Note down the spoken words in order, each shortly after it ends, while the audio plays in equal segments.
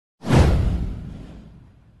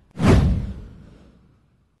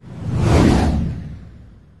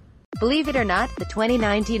Believe it or not, the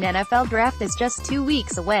 2019 NFL Draft is just 2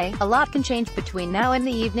 weeks away. A lot can change between now and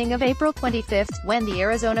the evening of April 25th, when the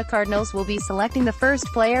Arizona Cardinals will be selecting the first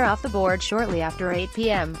player off the board shortly after 8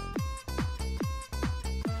 p.m.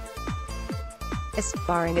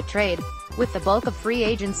 Barring a trade. With the bulk of free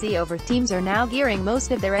agency over, teams are now gearing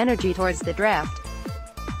most of their energy towards the draft.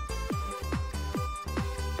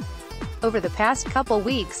 Over the past couple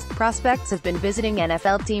weeks, prospects have been visiting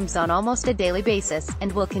NFL teams on almost a daily basis,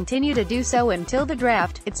 and will continue to do so until the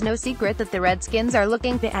draft. It's no secret that the Redskins are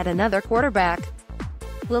looking to add another quarterback.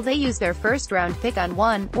 Will they use their first-round pick on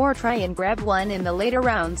one, or try and grab one in the later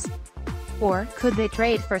rounds? Or could they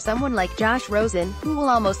trade for someone like Josh Rosen, who will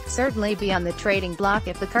almost certainly be on the trading block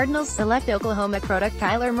if the Cardinals select Oklahoma product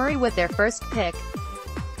Kyler Murray with their first pick?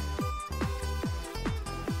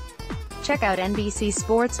 Check out NBC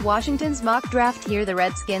Sports Washington's mock draft here. The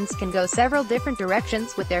Redskins can go several different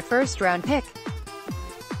directions with their first-round pick.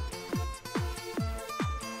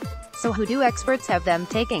 So who do experts have them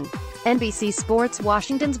taking? NBC Sports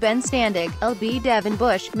Washington's Ben Standig, LB Devin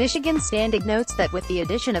Bush, Michigan Standig notes that with the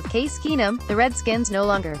addition of Case Keenum, the Redskins no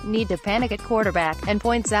longer need to panic at quarterback, and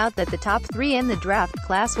points out that the top 3 in the draft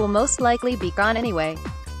class will most likely be gone anyway.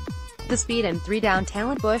 The speed and 3-down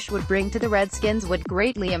talent Bush would bring to the Redskins would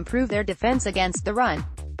greatly improve their defense against the run.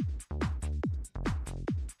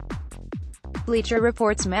 Bleacher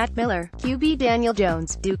Report's Matt Miller, QB Daniel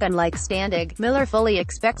Jones, Duke. Unlike Standig, Miller fully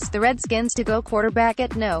expects the Redskins to go quarterback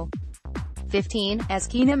at no. 15, as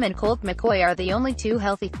Keenum and Colt McCoy are the only 2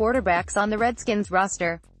 healthy quarterbacks on the Redskins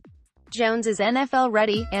roster. Jones is NFL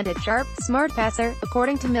ready, and a sharp, smart passer,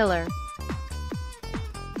 according to Miller.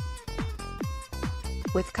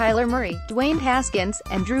 With Kyler Murray, Dwayne Haskins,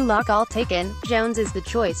 and Drew Lock all taken, Jones is the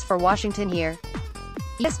choice for Washington here.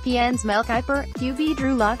 ESPN's Mel Kiper, QB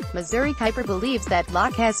Drew Lock, Missouri. Kiper believes that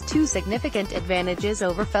Lock has 2 significant advantages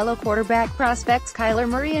over fellow quarterback prospects Kyler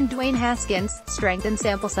Murray and Dwayne Haskins: strength and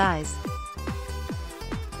sample size.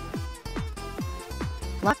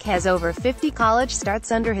 Lock has over 50 college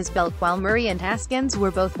starts under his belt, while Murray and Haskins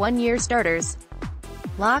were both one-year starters.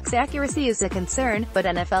 Lock's accuracy is a concern, but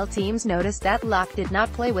NFL teams noticed that Lock did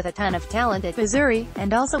not play with a ton of talent at Missouri,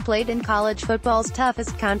 and also played in college football's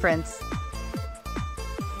toughest conference.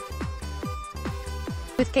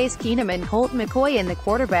 With Case Keenum and Colt McCoy in the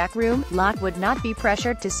quarterback room, Lock would not be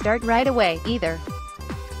pressured to start right away, either.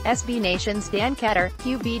 SB Nation's Dan Catter,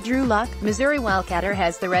 QB Drew Lock, Missouri. While Catter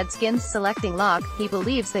has the Redskins selecting Lock, he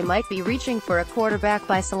believes they might be reaching for a quarterback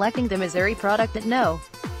by selecting the Missouri product at no.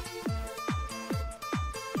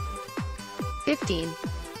 15.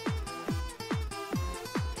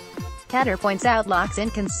 Catter points out Lock's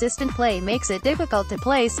inconsistent play makes it difficult to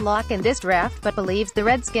place Lock in this draft, but believes the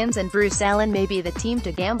Redskins and Bruce Allen may be the team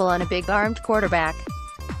to gamble on a big-armed quarterback.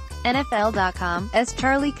 NFL.com's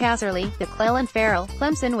Charlie Casserly, Clelin Ferrell,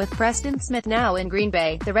 Clemson. With Preston Smith now in Green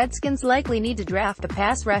Bay, the Redskins likely need to draft a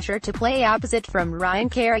pass rusher to play opposite from Ryan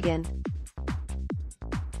Kerrigan.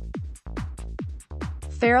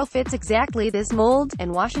 Ferrell fits exactly this mold,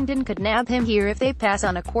 and Washington could nab him here if they pass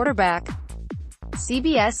on a quarterback.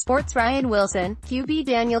 CBS Sports' Ryan Wilson, QB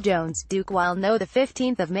Daniel Jones, Duke. While the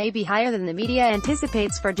 15th of May be higher than the media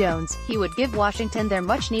anticipates for Jones, he would give Washington their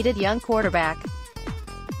much-needed young quarterback.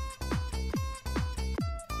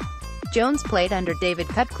 Jones played under David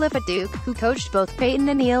Cutcliffe at Duke, who coached both Peyton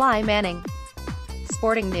and Eli Manning.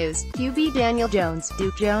 Sporting News, QB Daniel Jones,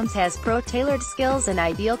 Duke. Jones has pro-tailored skills and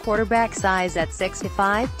ideal quarterback size at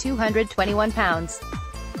 6'5", 221 pounds.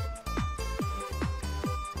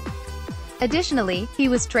 Additionally, he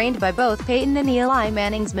was trained by both Peyton and Eli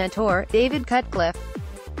Manning's mentor, David Cutcliffe.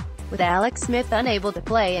 With Alex Smith unable to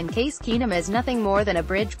play and Case Keenum as nothing more than a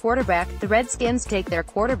bridge quarterback, the Redskins take their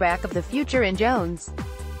quarterback of the future in Jones.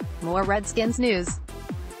 More Redskins news.